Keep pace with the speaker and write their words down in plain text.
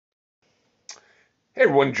Hey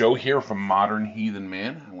everyone, Joe here from Modern Heathen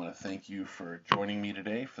Man. I want to thank you for joining me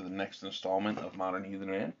today for the next installment of Modern Heathen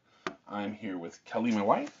Man. I'm here with Kelly, my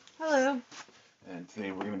wife, Hello. and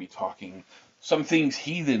today we're going to be talking some things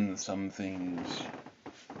heathen, some things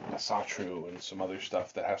Asatru, and some other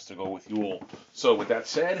stuff that has to go with Yule. So with that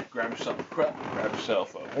said, grab yourself a prep, grab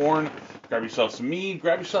yourself a horn, grab yourself some mead,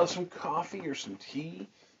 grab yourself some coffee or some tea,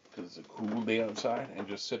 because it's a cool day outside, and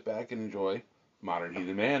just sit back and enjoy Modern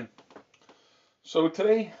Heathen Man. So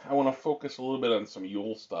today I want to focus a little bit on some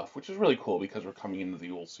Yule stuff, which is really cool because we're coming into the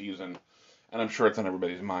Yule season, and I'm sure it's on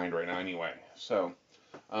everybody's mind right now anyway. So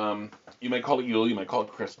you might call it Yule, you might call it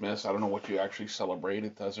Christmas. I don't know what you actually celebrate.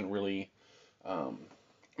 It doesn't really um,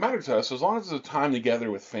 matter to us as long as it's a time together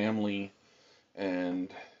with family,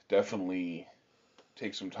 and definitely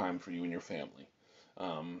take some time for you and your family.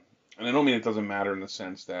 Um, and I don't mean it doesn't matter in the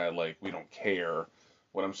sense that like we don't care.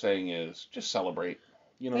 What I'm saying is just celebrate.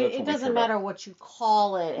 It, That's it what we care doesn't about. matter what you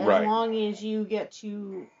call it, as Right. long as you get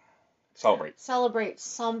to Celebrate. celebrate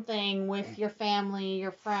something with your family,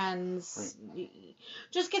 your Right. friends.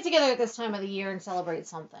 Just get together at this time of the year and celebrate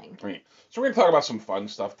something. Right. So we're going to talk about some fun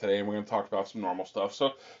stuff today, and we're going to talk about some normal stuff.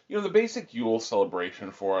 So, the basic Yule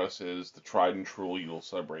celebration for us is the tried and true Yule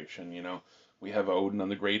celebration. We have Odin on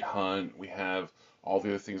the Great Hunt. We have all the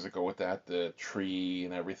other things that go with that, the tree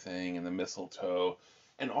and everything, and the mistletoe,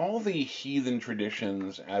 and all the heathen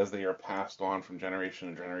traditions as they are passed on from generation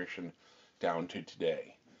to generation down to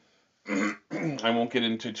today. I won't get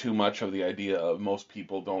into too much of the idea of most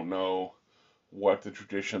people don't know what the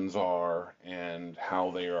traditions are and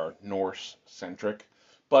how they are Norse centric.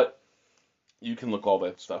 But you can look all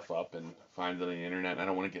that stuff up and find it on the internet. I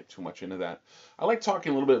don't want to get too much into that. I like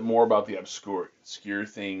talking a little bit more about the obscure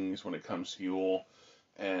things when it comes to Yule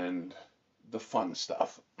and the fun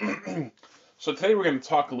stuff. So today we're going to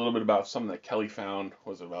talk a little bit about something that Kelly found,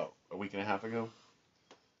 was it about a week and a half ago?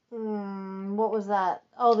 What was that?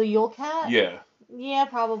 Oh, the Yule Cat? Yeah. Yeah,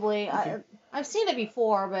 probably. Okay. I've seen it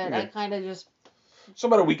before, but I Okay. kind of just So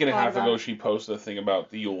about a week and a thought half about ago, it. she posted a thing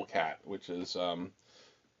about the Yule Cat, which is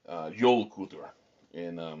Jolkultur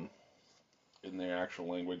in their actual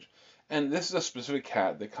language. And this is a specific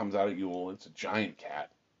cat that comes out at Yule. It's a giant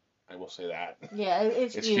cat. I will say that. Yeah,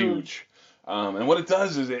 it's It's huge. huge. And what it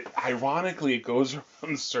does is ironically, it goes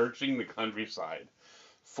around searching the countryside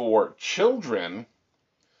for children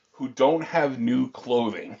who don't have new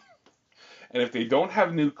clothing. And if they don't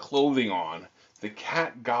have new clothing on, the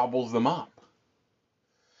cat gobbles them up.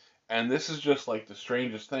 And this is just like the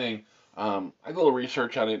strangest thing. I did a little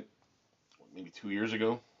research on it maybe 2 years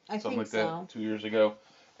ago, I something think like that, so. 2 years ago.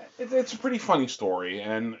 It's a pretty funny story,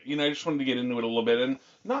 and I just wanted to get into it a little bit, and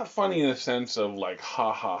not funny in the sense of like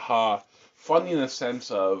ha ha ha, funny in the sense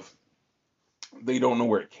of they don't know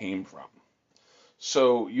where it came from.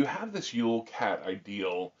 So you have this Yule cat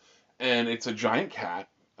ideal, and it's a giant cat.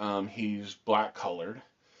 He's black colored.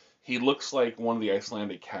 He looks like one of the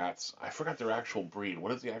Icelandic cats. I forgot their actual breed.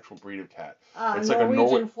 What is the actual breed of cat? It's like a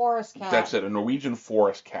Norwegian forest cat. That's it, a Norwegian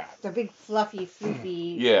forest cat. They're big, fluffy,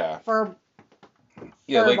 floofy Yeah, fur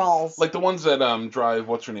yeah, fur balls. like the ones that drive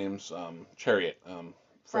what's her name's chariot,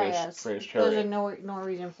 Freyas. Freya's Those are chariot.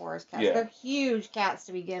 Norwegian forest cats. Yeah, They're huge cats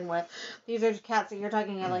to begin with. These are cats that you're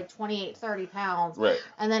talking at like 28, 30 pounds. right.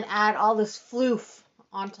 And then add all this floof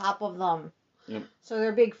on top of them. Yep. So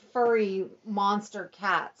they're big, furry monster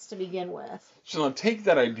cats to begin with. So now take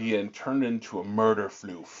that idea and turn it into a murder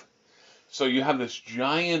floof. So you have this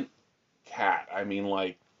giant cat. I mean,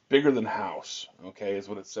 like bigger than house. Okay, is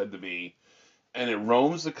what it's said to be, and it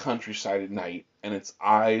roams the countryside at night, and its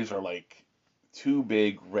eyes are like two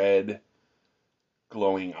big red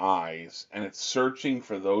glowing eyes, and it's searching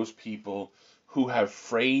for those people who have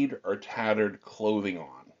frayed or tattered clothing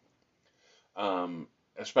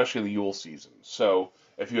especially the Yule season. So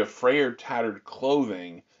if you have frayed or tattered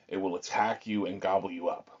clothing, it will attack you and gobble you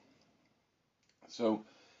up. So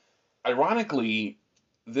ironically,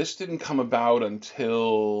 this didn't come about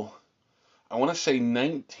until I want to say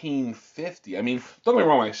 1950. I mean, don't get me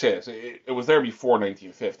wrong when I say this, it was there before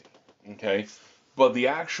 1950. Okay, but the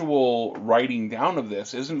actual writing down of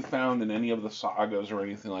this isn't found in any of the sagas or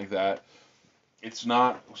anything like that. It's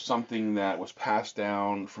not something that was passed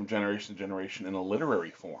down from generation to generation in a literary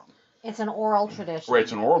form. It's an oral Right, it's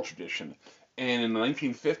tradition. an oral tradition. And in the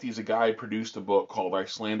 1950s, a guy produced a book called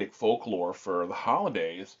Icelandic Folklore for the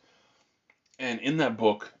holidays, and in that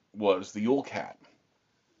book was the Yule Cat.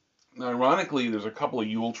 Now, ironically, there's a couple of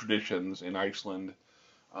Yule traditions in Iceland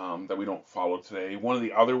that we don't follow today. One of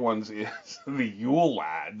the other ones is the Yule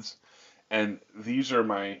Lads, and these are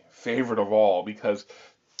my favorite of all because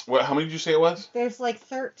What? How many did you say it was? There's like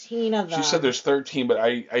 13 of She said them. there's 13, but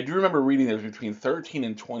I do remember reading there's between 13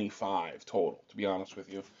 and 25 total, to be honest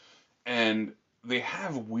with you. And they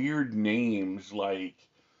have weird names like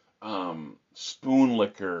Spoon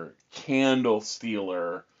Licker, Candle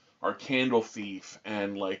Stealer, or Candle Thief,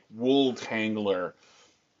 and like Wool Tangler.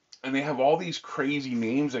 And they have all these crazy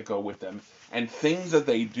names that go with them, and things that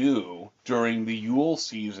they do during the Yule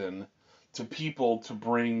season to people to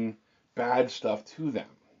bring bad stuff to them.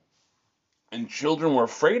 And children were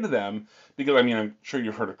afraid of them because, I mean, I'm sure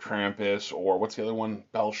you've heard of Krampus or what's the other one?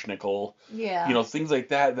 Belschnickel. Yeah. Things like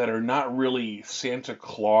that that are not really Santa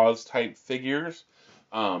Claus type figures,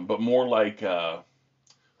 but more like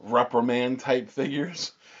reprimand type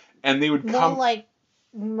figures. And they would More come. like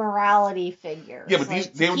morality figures. Yeah, but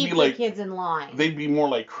like they would keep be the like kids in line. they'd be more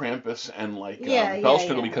like Krampus and like Yeah,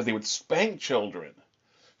 Belschnickel yeah. because they would spank children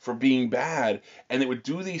for being bad, and they would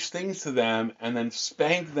do these things to them and then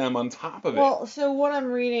spank them on top of it. Well, so what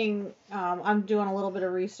I'm reading, I'm doing a little bit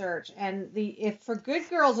of research, and if for good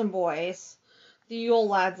girls and boys, the Yule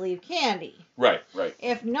lads leave candy. Right.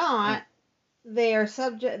 If not, they are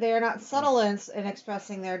not subtle in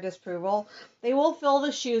expressing their disapproval. They will fill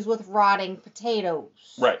the shoes with rotting potatoes.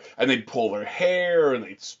 Right. And they'd pull their hair and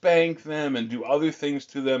they'd spank them and do other things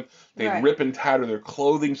to them. They'd Right. rip and tatter their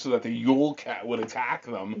clothing so that the Yule cat would attack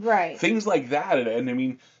them. Right. Things like that. And I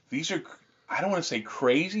mean, these are, I don't want to say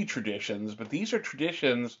crazy traditions, but these are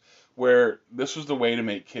traditions where this was the way to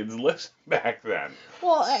make kids listen back then.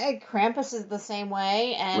 Well, Krampus is the same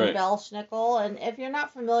way, and Right. Belschnickel. And if you're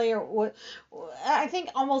not familiar with, I think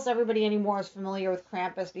almost everybody anymore is familiar with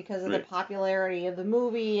Krampus because of the Right. popularity of the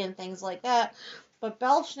movie and things like that. But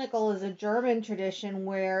Belschnickel is a German tradition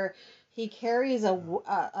where he carries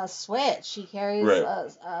a switch. He carries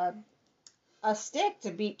Right. a stick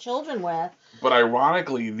to beat children with. But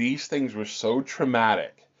ironically, these things were so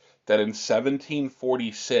traumatic that in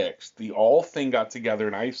 1746, the All Thing got together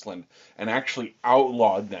in Iceland and actually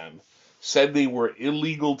outlawed them, said they were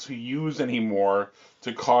illegal to use anymore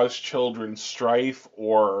to cause children strife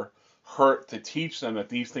or hurt, to teach them that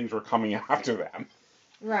these things were coming after them.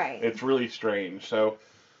 Right. It's really strange. So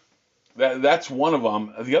that's one of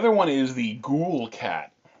them. The other one is the Ghoul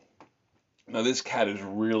cat. Now, this cat is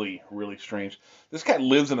really, really strange. This cat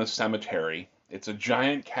lives in a cemetery. It's a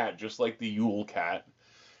giant cat, just like the Yule cat.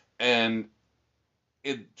 And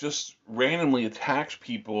it just randomly attacks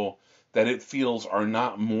people that it feels are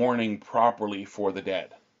not mourning properly for the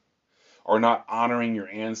dead, or not honoring your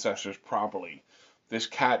ancestors properly. This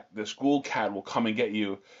Ghoul cat will come and get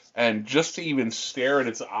you, and just to even stare at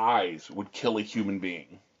its eyes would kill a human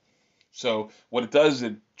being. So what it does is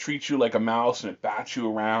it treats you like a mouse and it bats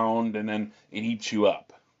you around and then it eats you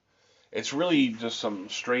up. It's really just some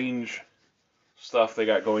strange stuff they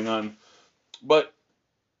got going on. But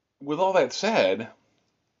with all that said,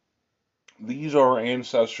 these are our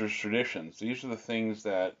ancestors' traditions. These are the things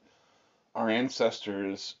that our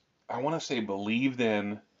ancestors, I want to say, believed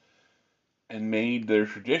in and made their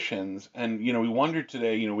traditions. And, we wonder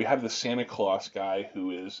today, we have the Santa Claus guy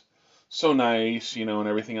who is so nice, and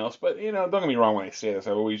everything else. But, don't get me wrong when I say this.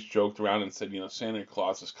 I've always joked around and said, Santa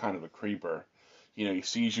Claus is kind of a creeper. He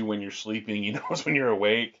sees you when you're sleeping, he knows when you're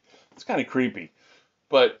awake. It's kind of creepy.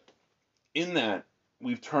 But in that,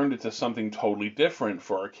 we've turned it to something totally different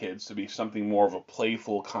for our kids, to be something more of a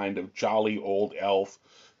playful kind of jolly old elf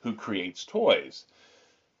who creates toys.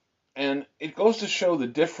 And it goes to show the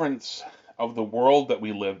difference of the world that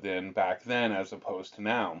we lived in back then as opposed to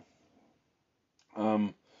now.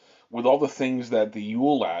 With all the things that the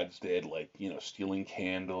Yule lads did, like, stealing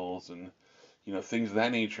candles and, things of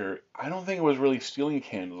that nature, I don't think it was really stealing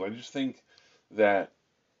candles. I just think that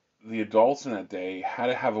the adults in that day had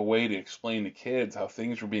to have a way to explain to kids how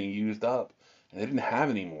things were being used up, and they didn't have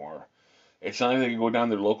any more. It's not like they could go down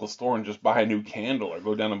to their local store and just buy a new candle, or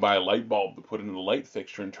go down and buy a light bulb to put into the light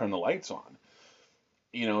fixture and turn the lights on.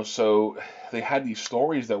 So they had these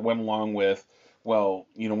stories that went along with, well,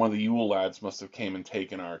 one of the Yule lads must have came and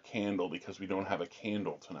taken our candle because we don't have a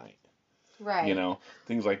candle tonight. Right.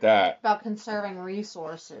 Things like that. About conserving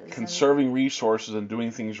resources. Conserving resources and doing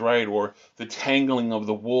things right, or the tangling of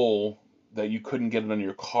the wool that you couldn't get it on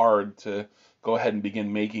your card to go ahead and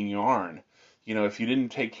begin making yarn. If you didn't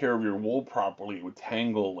take care of your wool properly, it would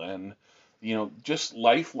tangle, and, just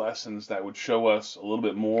life lessons that would show us a little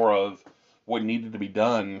bit more of what needed to be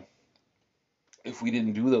done if we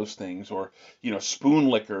didn't do those things. Or, Spoon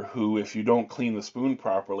Licker, who, if you don't clean the spoon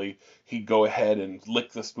properly, he'd go ahead and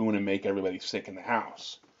lick the spoon and make everybody sick in the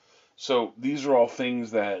house. So these are all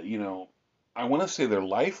things that, I want to say they're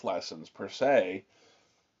life lessons per se,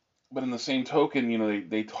 but in the same token,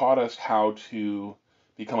 they taught us how to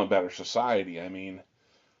become a better society. I mean,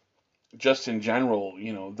 just in general,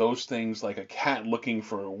 those things like a cat looking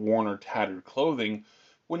for worn or tattered clothing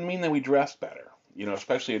wouldn't mean that we dress better.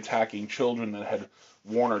 Especially attacking children that had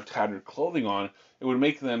worn or tattered clothing on, it would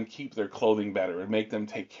make them keep their clothing better. It would make them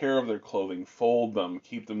take care of their clothing, fold them,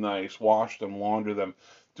 keep them nice, wash them, launder them,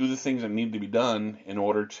 do the things that need to be done in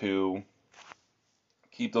order to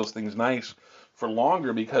keep those things nice for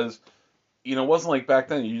longer because it wasn't like back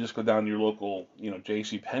then you just go down to your local,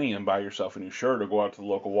 J.C. Penney and buy yourself a new shirt or go out to the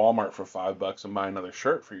local Walmart for $5 and buy another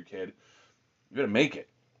shirt for your kid. You had to make it.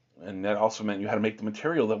 And that also meant you had to make the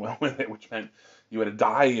material that went with it, which meant you had to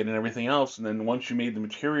dye it and everything else. And then once you made the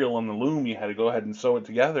material on the loom, you had to go ahead and sew it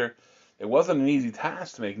together. It wasn't an easy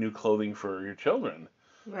task to make new clothing for your children.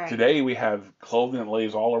 Right. Today we have clothing that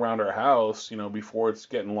lays all around our house, before it's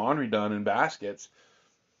getting laundry done in baskets.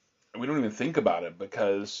 We don't even think about it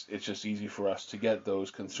because it's just easy for us to get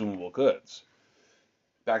those consumable goods.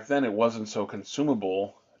 Back then it wasn't so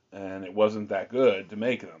consumable and it wasn't that good to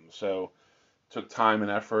make them. So it took time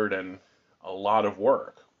and effort and a lot of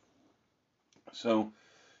work. So,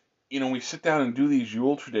 we sit down and do these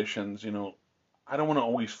Yule traditions, I don't want to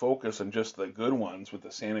always focus on just the good ones with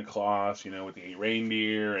the Santa Claus, with the 8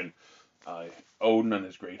 reindeer and Odin on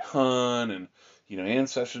his great hunt and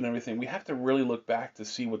ancestors and everything. We have to really look back to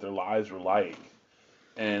see what their lives were like.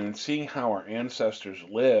 And seeing how our ancestors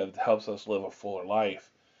lived helps us live a fuller life.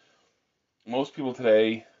 Most people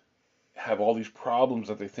today have all these problems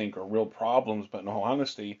that they think are real problems, but in all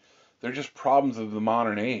honesty, they're just problems of the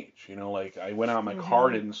modern age. Like I went out, my car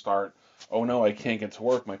didn't start. Oh no, I can't get to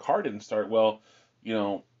work. My car didn't start. Well,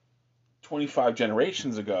 25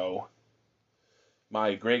 generations ago,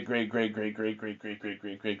 my great great great great great great great great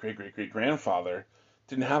great great great great great grandfather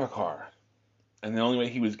didn't have a car, and the only way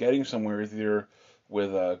he was getting somewhere is either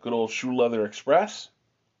with a good old shoe leather express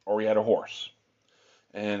or he had a horse.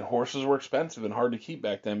 And horses were expensive and hard to keep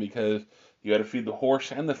back then because you had to feed the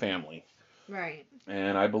horse and the family. Right.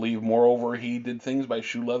 And I believe, moreover, he did things by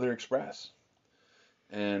shoe leather express.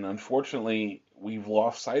 And unfortunately, we've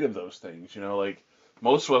lost sight of those things. Like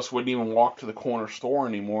most of us wouldn't even walk to the corner store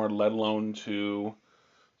anymore, let alone to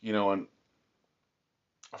a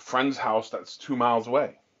friend's house that's 2 miles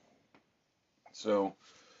away. So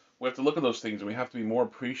we have to look at those things and we have to be more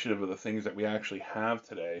appreciative of the things that we actually have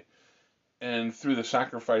today. And through the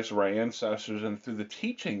sacrifice of our ancestors and through the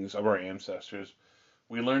teachings of our ancestors,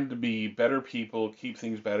 we learn to be better people, keep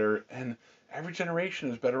things better, and every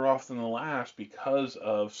generation is better off than the last because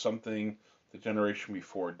of something the generation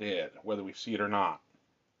before did, whether we see it or not.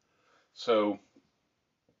 So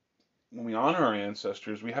when we honor our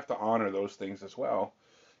ancestors, we have to honor those things as well.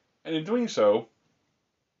 And in doing so,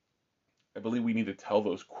 I believe we need to tell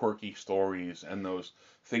those quirky stories and those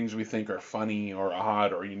things we think are funny or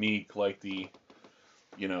odd or unique, like the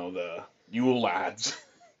Yule lads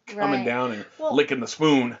coming down and licking the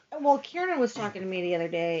spoon. Well, Kieran was talking to me the other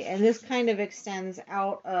day, and this kind of extends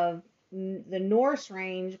out of the Norse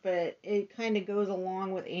range, but it kind of goes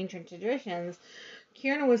along with ancient traditions.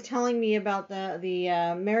 Kieran was telling me about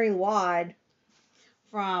the Mary Lwyd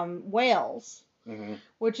from Wales,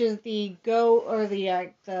 which is the goat or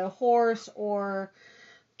the horse or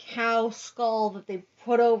cow skull that they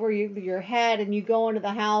put over your head, and you go into the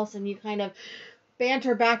house and you kind of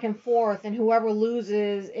banter back and forth, and whoever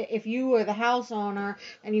loses, if you are the house owner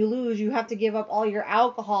and you lose, you have to give up all your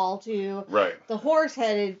alcohol to the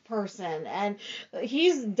horse-headed person. And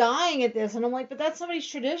he's dying at this, and I'm like, but that's somebody's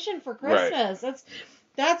tradition for Christmas. Right.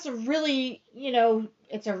 That's really,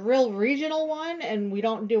 it's a real regional one, and we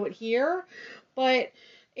don't do it here, but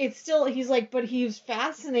it's still, he's like, but he's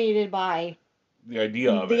fascinated by the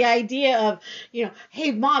idea of hey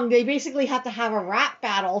mom, they basically have to have a rap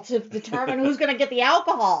battle to determine who's going to get the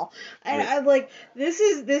alcohol. And I'm like, this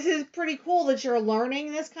is pretty cool that you're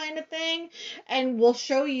learning this kind of thing, and we'll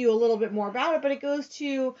show you a little bit more about it. But it goes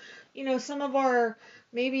to, some of our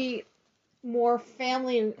maybe more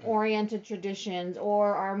family oriented traditions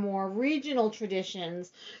or our more regional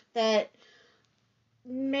traditions that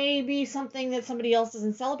may be something that somebody else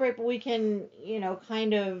doesn't celebrate, but we can,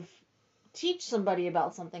 kind of teach somebody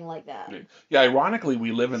about something like that. Yeah, ironically,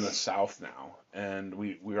 we live in the South now, and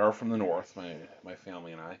we are from the North, my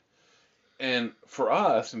family and I. And for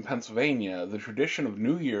us in Pennsylvania, the tradition of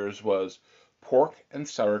New Year's was pork and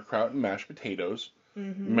sauerkraut and mashed potatoes.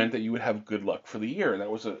 Meant that you would have good luck for the year. That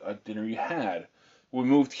was a dinner you had. When we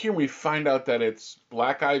moved here, we find out that it's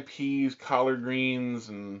black-eyed peas, collard greens,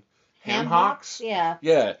 and ham hocks. Yeah.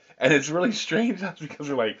 Yeah, and it's really strange. That's because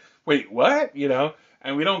we're like, wait, what?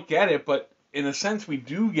 And we don't get it, but in a sense we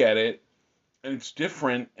do get it, and it's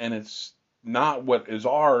different, and it's not what is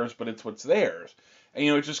ours, but it's what's theirs. And,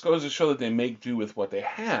 it just goes to show that they make do with what they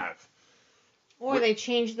have. Or they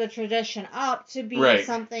change the tradition up to be Right.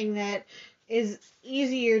 something that is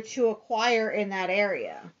easier to acquire in that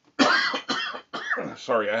area.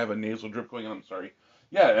 Sorry, I have a nasal drip going on. Sorry.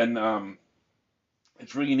 Yeah, and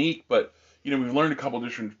it's really unique, but we've learned a couple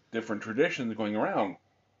different traditions going around.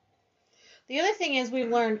 The other thing is we've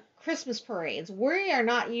learned Christmas parades. We are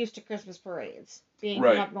not used to Christmas parades being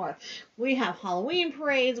Right. from up north. We have Halloween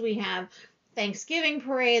parades, we have Thanksgiving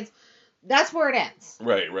parades. That's where it ends.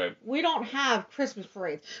 Right. We don't have Christmas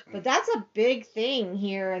parades, but that's a big thing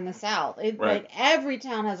here in the South. Right. Like every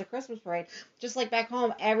town has a Christmas parade, just like back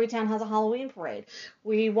home, every town has a Halloween parade.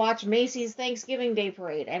 We watch Macy's Thanksgiving Day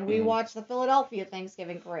parade, and we watch the Philadelphia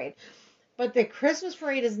Thanksgiving parade. But the Christmas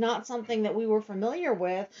parade is not something that we were familiar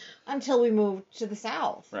with until we moved to the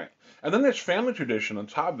South. Right. And then there's family tradition on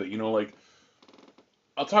top of it. Like,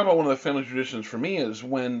 I'll talk about one of the family traditions for me is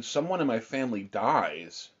when someone in my family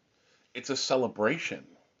dies, it's a celebration.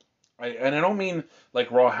 And I don't mean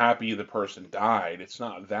like we're all happy the person died. It's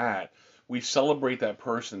not that. We celebrate that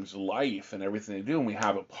person's life and everything they do, and we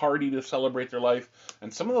have a party to celebrate their life.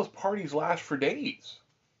 And some of those parties last for days.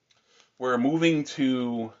 We're moving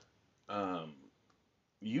to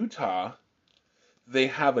Utah. They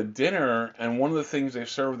have a dinner, and one of the things they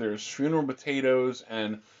serve there is funeral potatoes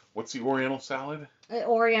and what's the Oriental salad?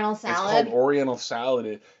 Oriental salad. It's called Oriental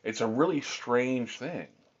salad. It's a really strange thing.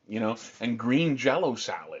 And green Jello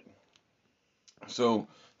salad. So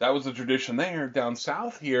that was the tradition there. Down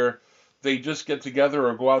south here, they just get together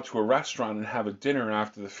or go out to a restaurant and have a dinner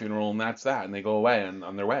after the funeral, and that's that, and they go away and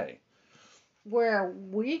on their way. Where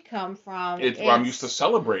we come from, I'm used to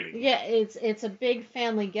celebrating. Yeah, it's a big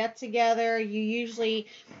family get together. You usually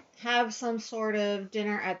have some sort of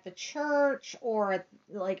dinner at the church or at,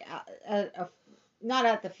 like a not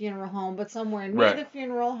at the funeral home, but somewhere near the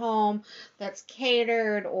funeral home that's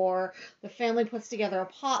catered, or the family puts together a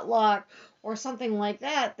potluck or something like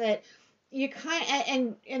that. That you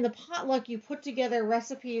and in the potluck you put together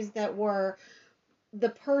recipes that were the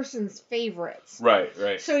person's favorites.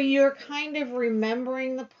 Right. So you're kind of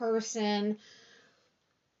remembering the person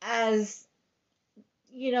as,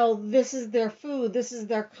 this is their food, this is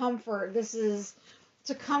their comfort, this is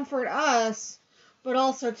to comfort us, but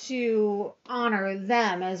also to honor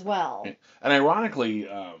them as well. And ironically,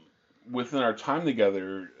 within our time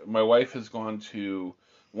together, my wife has gone to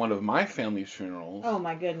one of my family's funerals. Oh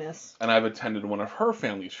my goodness. And I've attended one of her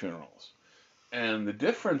family's funerals. And the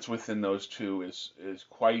difference within those two is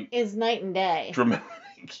quite... is night and day. Dramatic.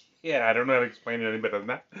 Yeah, I don't know how to explain it any better than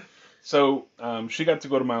that. So, she got to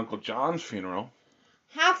go to my Uncle John's funeral.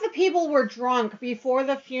 Half the people were drunk before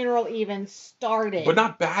the funeral even started. But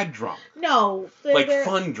not bad drunk. No. Like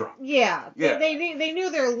fun drunk. Yeah. They knew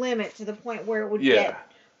their limit to the point where it would get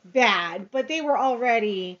bad. But they were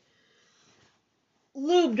already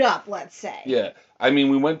lubed up, let's say. Yeah. I mean,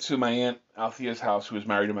 we went to my Aunt Althea's house, who was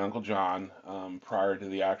married to my Uncle John, prior to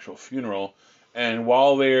the actual funeral. And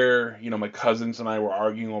while there, my cousins and I were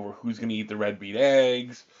arguing over who's going to eat the red beet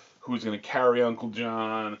eggs, who's going to carry Uncle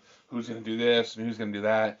John, who's going to do this and who's going to do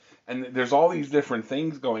that. And there's all these different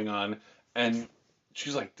things going on. And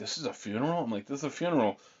she's like, this is a funeral? I'm like, this is a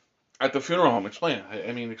funeral. At the funeral home, explain.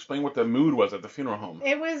 Explain what the mood was at the funeral home.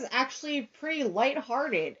 It was actually pretty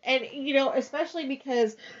lighthearted. And, especially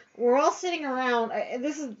because we're all sitting around.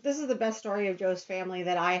 This is the best story of Joe's family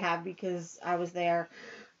that I have because I was there.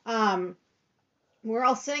 We're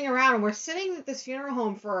all sitting around, and we're sitting at this funeral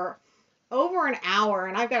home for over an hour,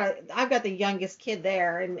 and I've got the youngest kid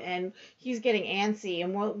there, and he's getting antsy,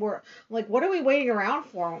 and we're like, what are we waiting around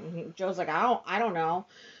for? And Joe's like, I don't know,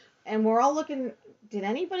 and we're all looking. Did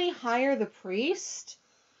anybody hire the priest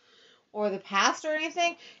or the pastor or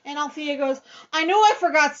anything? And Althea goes, I know I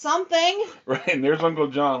forgot something. Right, and there's Uncle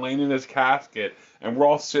John laying in his casket, and we're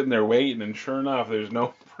all sitting there waiting, and sure enough, there's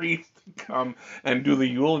no priest to come and do the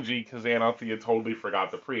eulogy because Aunt Althea totally forgot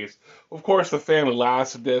the priest. Of course, the family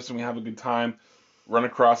laughs at this, and we have a good time, run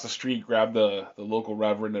across the street, grab the local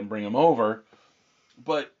reverend, and bring him over.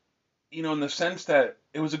 But, in the sense that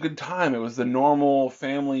it was a good time. It was the normal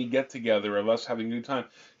family get-together of us having a good time.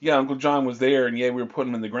 Yeah, Uncle John was there, and we were putting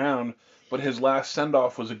him in the ground, but his last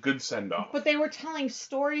send-off was a good send-off. But they were telling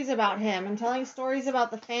stories about him and telling stories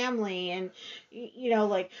about the family, and,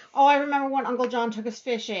 like, oh, I remember when Uncle John took us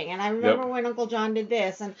fishing, and I remember when Uncle John did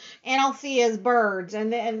this, and Aunt Althea's birds,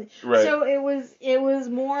 and right. So it was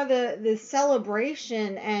more the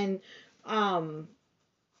celebration and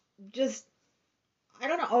just, I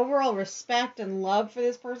don't know, overall respect and love for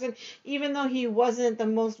this person, even though he wasn't the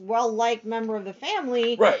most well-liked member of the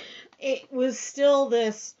family. Right. It was still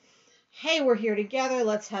this hey, we're here together,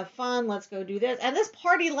 let's have fun, let's go do this. And this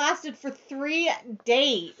party lasted for 3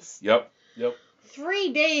 days. Yep. Yep.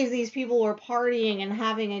 3 days these people were partying and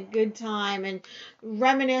having a good time and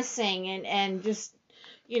reminiscing and just,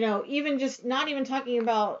 even just not even talking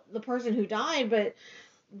about the person who died, but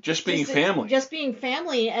just being family. Just being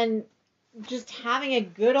family and just having a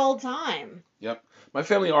good old time. Yep. My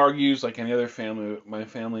family argues like any other family. My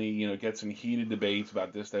family, gets in heated debates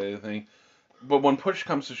about this, that, other thing. But when push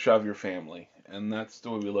comes to shove, your family. And that's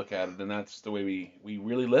the way we look at it, and that's the way we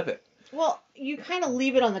really live it. Well, you kind of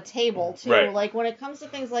leave it on the table, too. Right. Like, when it comes to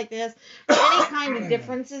things like this, any kind of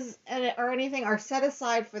differences or anything are set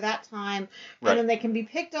aside for that time, and then they can be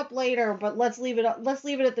picked up later, but let's leave it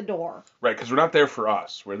at the door. Right, because we're not there for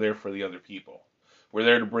us. We're there for the other people. We're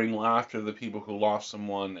there to bring laughter to the people who lost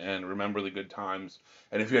someone and remember the good times.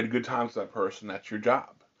 And if you had good times with that person, that's your job.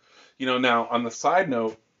 Now, on the side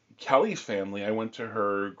note, Kelly's family, I went to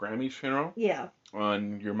her Grammy's funeral. Yeah.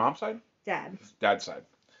 On your mom's side? Dad's side.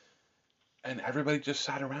 And everybody just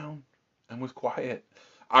sat around and was quiet.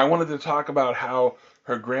 I wanted to talk about how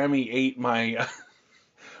her Grammy ate my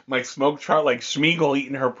my smoked trout like Smeagol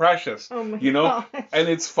eating her precious. Oh my gosh. And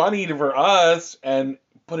it's funny for us,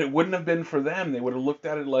 but it wouldn't have been for them. They would have looked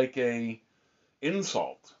at it like a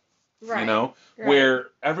insult. Right. Right. Where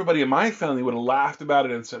everybody in my family would have laughed about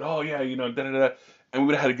it and said, "Oh yeah, da-da-da," and we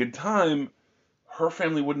would have had a good time. Her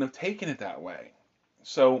family wouldn't have taken it that way.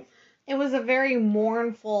 So it was a very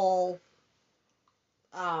mournful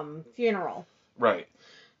funeral. Right.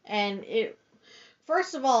 And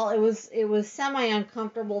first of all, it was semi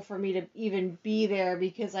uncomfortable for me to even be there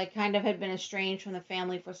because I kind of had been estranged from the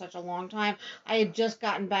family for such a long time. I had just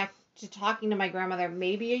gotten back to talking to my grandmother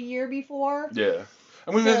maybe a year before. Yeah.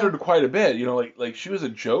 And we visited her quite a bit, like she was a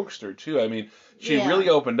jokester too. I mean, she really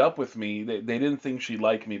opened up with me. They didn't think she'd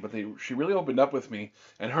like me, but she really opened up with me.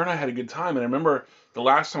 And her and I had a good time. And I remember the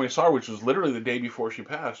last time we saw her, which was literally the day before she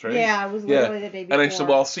passed, right? Yeah, it was literally the day before. And I said,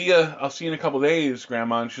 well, I'll see you in a couple of days,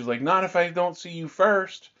 Grandma. And she's like, not if I don't see you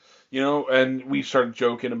first. And we started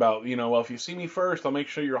joking about, well, if you see me first, I'll make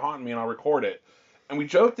sure you're haunting me and I'll record it. And we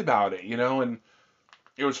joked about it, and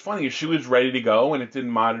it was funny. She was ready to go, and it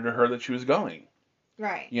didn't matter to her that she was going.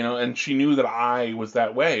 Right. And she knew that I was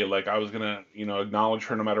that way. Like, I was going to, acknowledge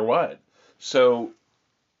her no matter what. So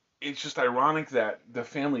it's just ironic that the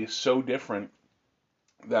family is so different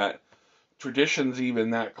that traditions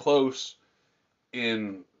even that close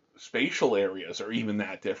in spatial areas are even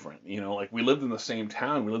that different. Like, we lived in the same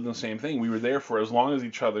town. We lived in the same thing. We were there for as long as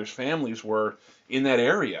each other's families were in that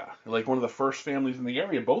area. Like, one of the first families in the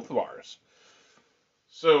area, both of ours.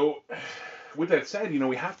 So with that said,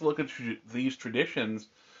 we have to look at these traditions,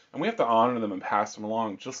 and we have to honor them and pass them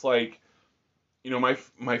along. Just like,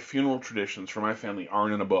 my funeral traditions for my family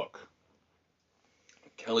aren't in a book.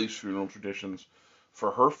 Kelly's funeral traditions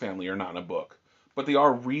for her family are not in a book. But they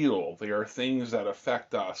are real. They are things that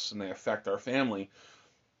affect us, and they affect our family.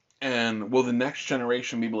 And will the next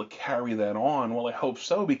generation be able to carry that on? Well, I hope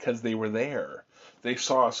so, because they were there. They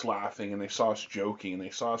saw us laughing, and they saw us joking, and they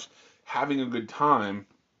saw us having a good time.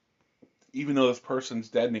 Even though this person's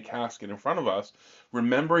dead in a casket in front of us,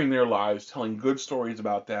 remembering their lives, telling good stories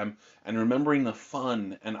about them, and remembering the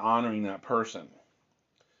fun and honoring that person.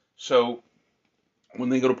 So when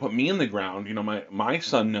they go to put me in the ground, my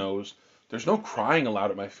son knows there's no crying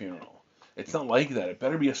allowed at my funeral. It's not like that. It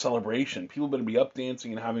better be a celebration. People better be up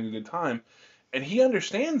dancing and having a good time. And he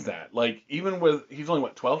understands that. Like, even with, he's only,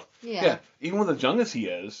 12? Yeah. Even with as young as he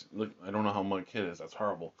is, look, I don't know how my kid is, that's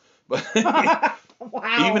horrible. But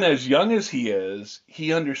wow. Even as young as he is,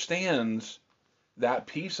 he understands that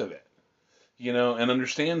piece of it. And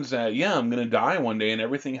understands that, I'm going to die one day and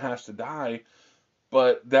everything has to die.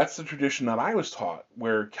 But that's the tradition that I was taught,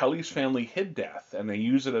 where Kelly's family hid death, and they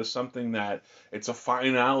use it as something that it's a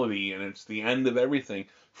finality and it's the end of everything.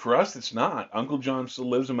 For us, it's not. Uncle John still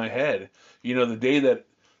lives in my head. The day that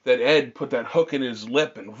Ed put that hook in his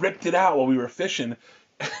lip and ripped it out while we were fishing,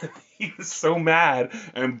 he was so mad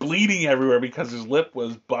and bleeding everywhere because his lip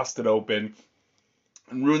was busted open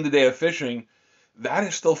and ruined the day of fishing. That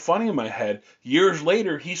is still funny in my head. Years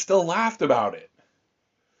later, he still laughed about it.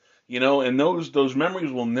 And those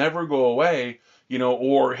memories will never go away,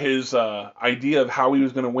 or his idea of how he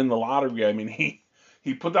was going to win the lottery. I mean,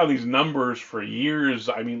 he put down these numbers for years.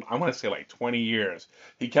 I mean, I want to say like 20 years.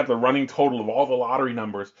 He kept a running total of all the lottery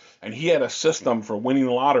numbers, and he had a system for winning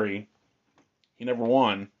the lottery. He never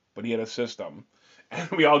won, but he had a system. And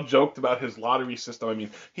we all joked about his lottery system. I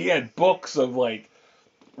mean, he had books of, like,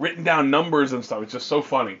 written down numbers and stuff. It's just so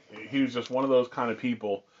funny. He was just one of those kind of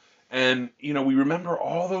people. And, we remember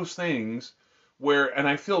all those things and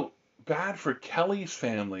I feel bad for Kelly's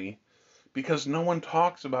family because no one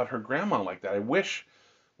talks about her grandma like that. I wish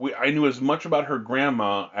I knew as much about her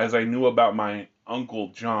grandma as I knew about my Uncle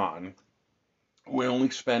John, who I only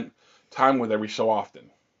spent time with every so often.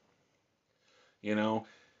 You know,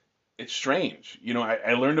 it's strange.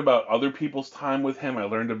 I learned about other people's time with him. I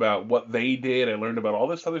learned about what they did. I learned about all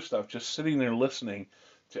this other stuff just sitting there listening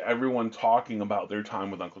to everyone talking about their time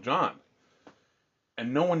with Uncle John.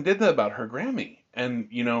 And no one did that about her Grammy. And,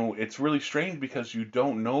 it's really strange because you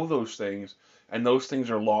don't know those things, and those things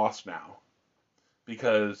are lost now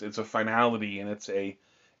because it's a finality and it's a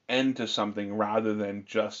end to something rather than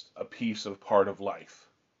just a piece of part of life.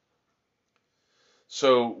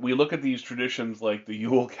 So we look at these traditions like the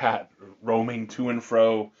Yule cat roaming to and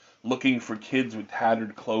fro, looking for kids with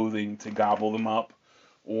tattered clothing to gobble them up,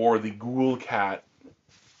 or the ghoul cat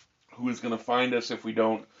who is going to find us if we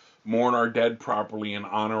don't mourn our dead properly and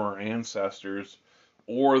honor our ancestors,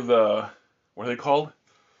 or what are they called?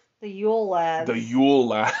 The Yule lads. The Yule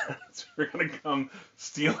lads are going to come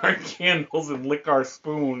steal our candles and lick our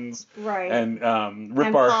spoons. Right. And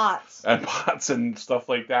rip our pots. And pots and stuff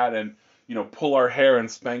like that, and pull our hair and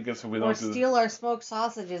spank us if we don't. Or steal our smoked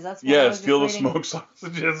sausages. That's steal the smoked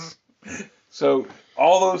sausages. So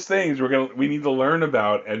all those things we need to learn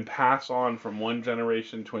about and pass on from one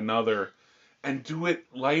generation to another, and do it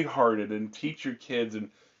lighthearted and teach your kids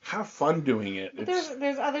and have fun doing it. But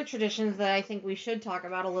there's other traditions that I think we should talk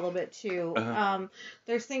about a little bit too. Uh-huh.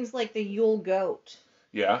 There's things like the Yule goat.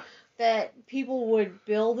 Yeah. That people would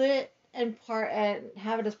build it and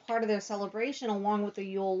have it as part of their celebration along with the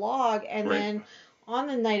Yule log, and right. Then on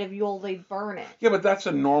the night of Yule they burn it. Yeah, but that's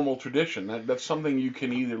a normal tradition. That's something you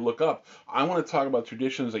can either look up. I want to talk about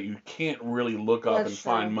traditions that you can't really look up and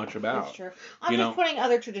find much about. That's true. I'm just putting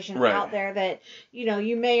other traditions right. out there that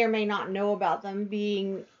you may or may not know about them.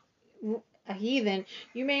 Being a heathen,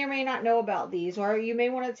 you may or may not know about these, or you may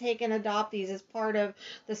want to take and adopt these as part of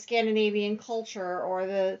the Scandinavian culture, or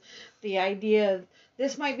the idea of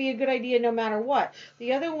this might be a good idea no matter what.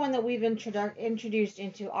 The other one that we've introduced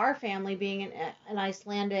into our family, being an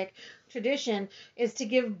Icelandic tradition, is to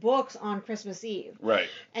give books on Christmas Eve. Right.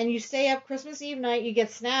 And you stay up Christmas Eve night, you get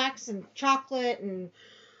snacks and chocolate and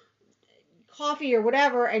coffee or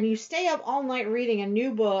whatever, and you stay up all night reading a new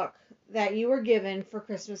book that you were given for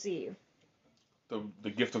Christmas Eve. The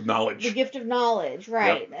gift of knowledge. The gift of knowledge,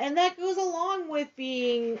 right. Yep. And that goes along with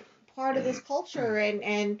being part of this culture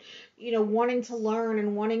and wanting to learn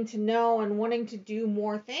and wanting to know and wanting to do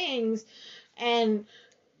more things, and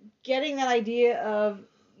getting that idea of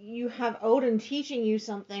you have Odin teaching you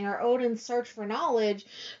something, or Odin's search for knowledge.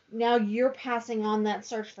 Now you're passing on that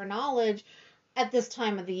search for knowledge at this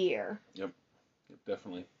time of the year. Yep,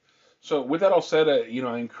 definitely. So with that all said,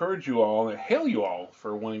 I encourage you all, I hail you all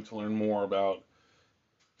for wanting to learn more about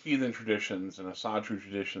heathen traditions and Asatru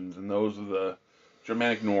traditions, and those of the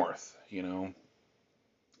Germanic North. The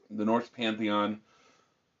Norse pantheon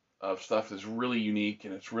of stuff is really unique,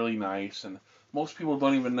 and it's really nice, and most people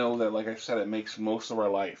don't even know that, like I said, it makes most of our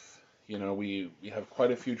life. We have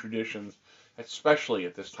quite a few traditions, especially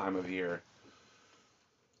at this time of year,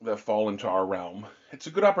 that fall into our realm. It's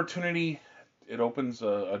a good opportunity. It opens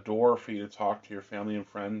a door for you to talk to your family and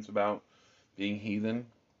friends about being heathen,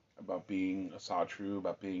 about being Asatru,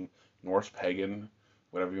 about being Norse pagan,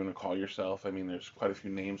 whatever you want to call yourself. I mean, there's quite a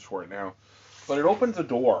few names for it now. But it opens a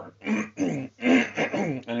door. And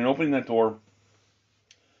in opening that door,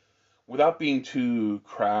 without being too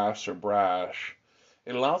crass or brash,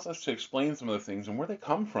 it allows us to explain some of the things and where they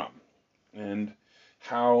come from, and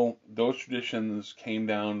how those traditions came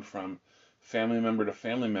down from family member to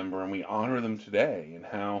family member, and we honor them today, and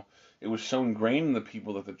how it was so ingrained in the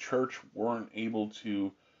people that the church weren't able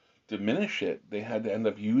to diminish it. They had to end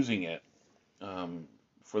up using it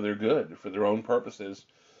for their good, for their own purposes,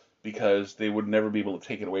 because they would never be able to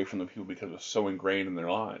take it away from the people because it was so ingrained in their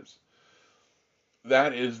lives.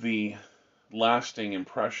 That is the lasting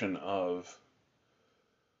impression of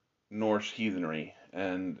Norse heathenry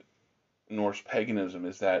and Norse paganism,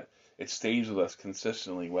 is that it stays with us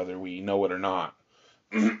consistently, whether we know it or not.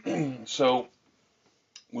 So,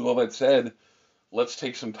 with all that said, let's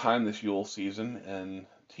take some time this Yule season and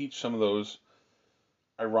teach some of those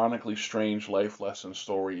ironically strange life lesson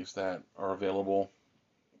stories that are available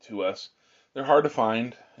to us. They're hard to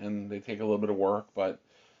find, and they take a little bit of work, but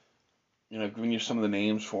giving you some of the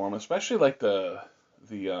names for them, especially like the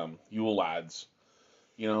Yule lads,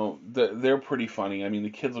 they're pretty funny. I mean, the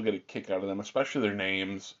kids will get a kick out of them, especially their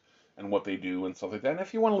names and what they do and stuff like that. And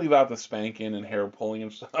if you want to leave out the spanking and hair pulling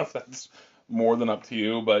and stuff, that's more than up to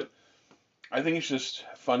you. But I think it's just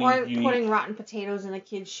funny. Or putting rotten potatoes in a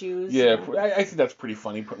kid's shoes. Yeah, I think that's pretty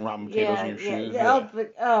funny, putting rotten potatoes in your shoes. Yeah.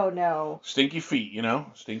 Oh no. Stinky feet,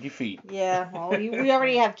 stinky feet. Yeah, well, we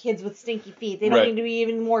already have kids with stinky feet. They don't need to be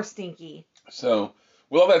even more stinky. So,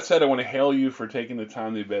 with all that said, I want to hail you for taking the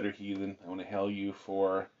time to be a better heathen. I want to hail you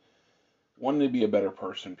for wanting to be a better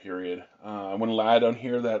person, period. I want to add on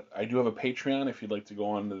here that I do have a Patreon. If you'd like to go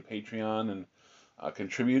on to the Patreon and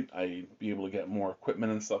contribute, I'd be able to get more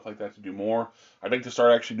equipment and stuff like that to do more. I'd like to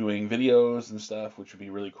start actually doing videos and stuff, which would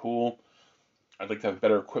be really cool. I'd like to have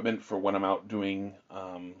better equipment for when I'm out doing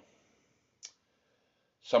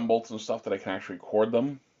some bolts and stuff that I can actually record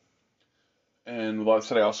them. And with all that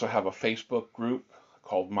said, I also have a Facebook group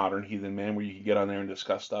called Modern Heathen Man where you can get on there and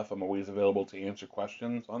discuss stuff. I'm always available to answer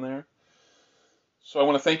questions on there. So I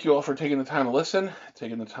want to thank you all for taking the time to listen,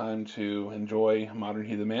 taking the time to enjoy Modern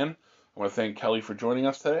Heathen Man. I want to thank Kelly for joining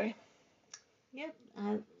us today. Yep,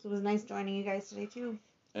 it was nice joining you guys today too.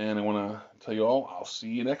 And I want to tell you all, I'll see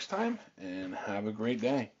you next time, and have a great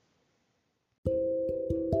day.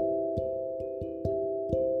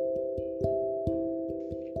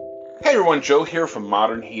 Hey everyone, Joe here from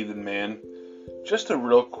Modern Heathen Man. Just a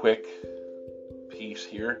real quick piece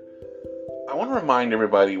here. I want to remind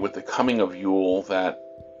everybody with the coming of Yule that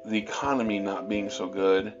the economy not being so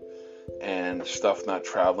good and stuff not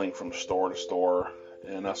traveling from store to store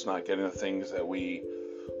and us not getting the things that we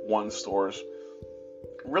want in stores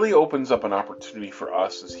really opens up an opportunity for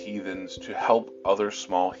us as heathens to help other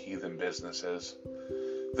small heathen businesses.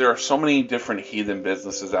 There are so many different heathen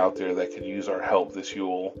businesses out there that could use our help this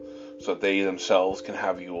Yule so that they themselves can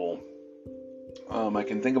have Yule. I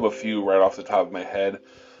can think of a few right off the top of my head.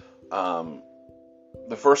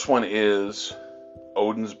 The first one is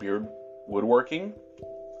Odin's Beard Woodworking.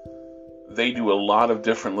 They do a lot of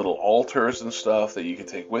different little altars and stuff that you can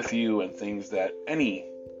take with you and things that any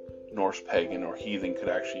Norse pagan or heathen could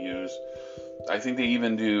actually use. I think they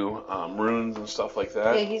even do runes and stuff like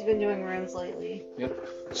that. Yeah, he's been doing runes lately. Yep.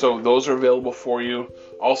 So those are available for you.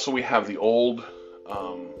 Also, we have the old,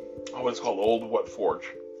 it's called Old What Forge?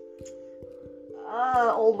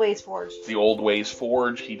 Old Ways Forge. The Old Ways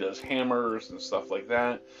Forge. He does hammers and stuff like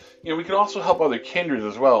that. We can also help other kindreds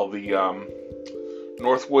as well. The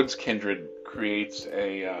Northwoods Kindred creates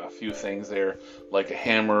a few things there, like a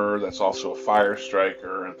hammer that's also a fire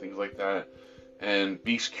striker and things like that. And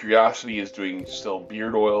Beast Curiosity is doing still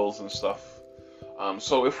beard oils and stuff.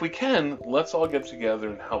 So if we can, let's all get together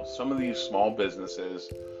and help some of these small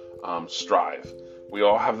businesses strive. We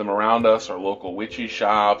all have them around us, our local witchy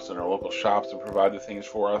shops and our local shops that provide the things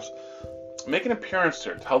for us. Make an appearance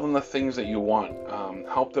there. Tell them the things that you want.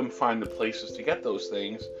 Help them find the places to get those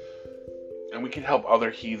things. And we can help other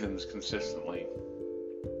heathens consistently.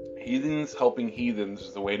 Heathens helping heathens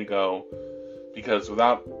is the way to go, because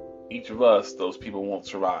without each of us, those people won't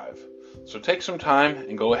survive. So take some time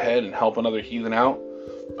and go ahead and help another heathen out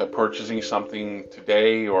by purchasing something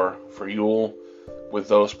today or for Yule with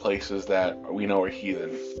those places that we know are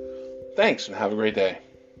heathen. Thanks, and have a great day.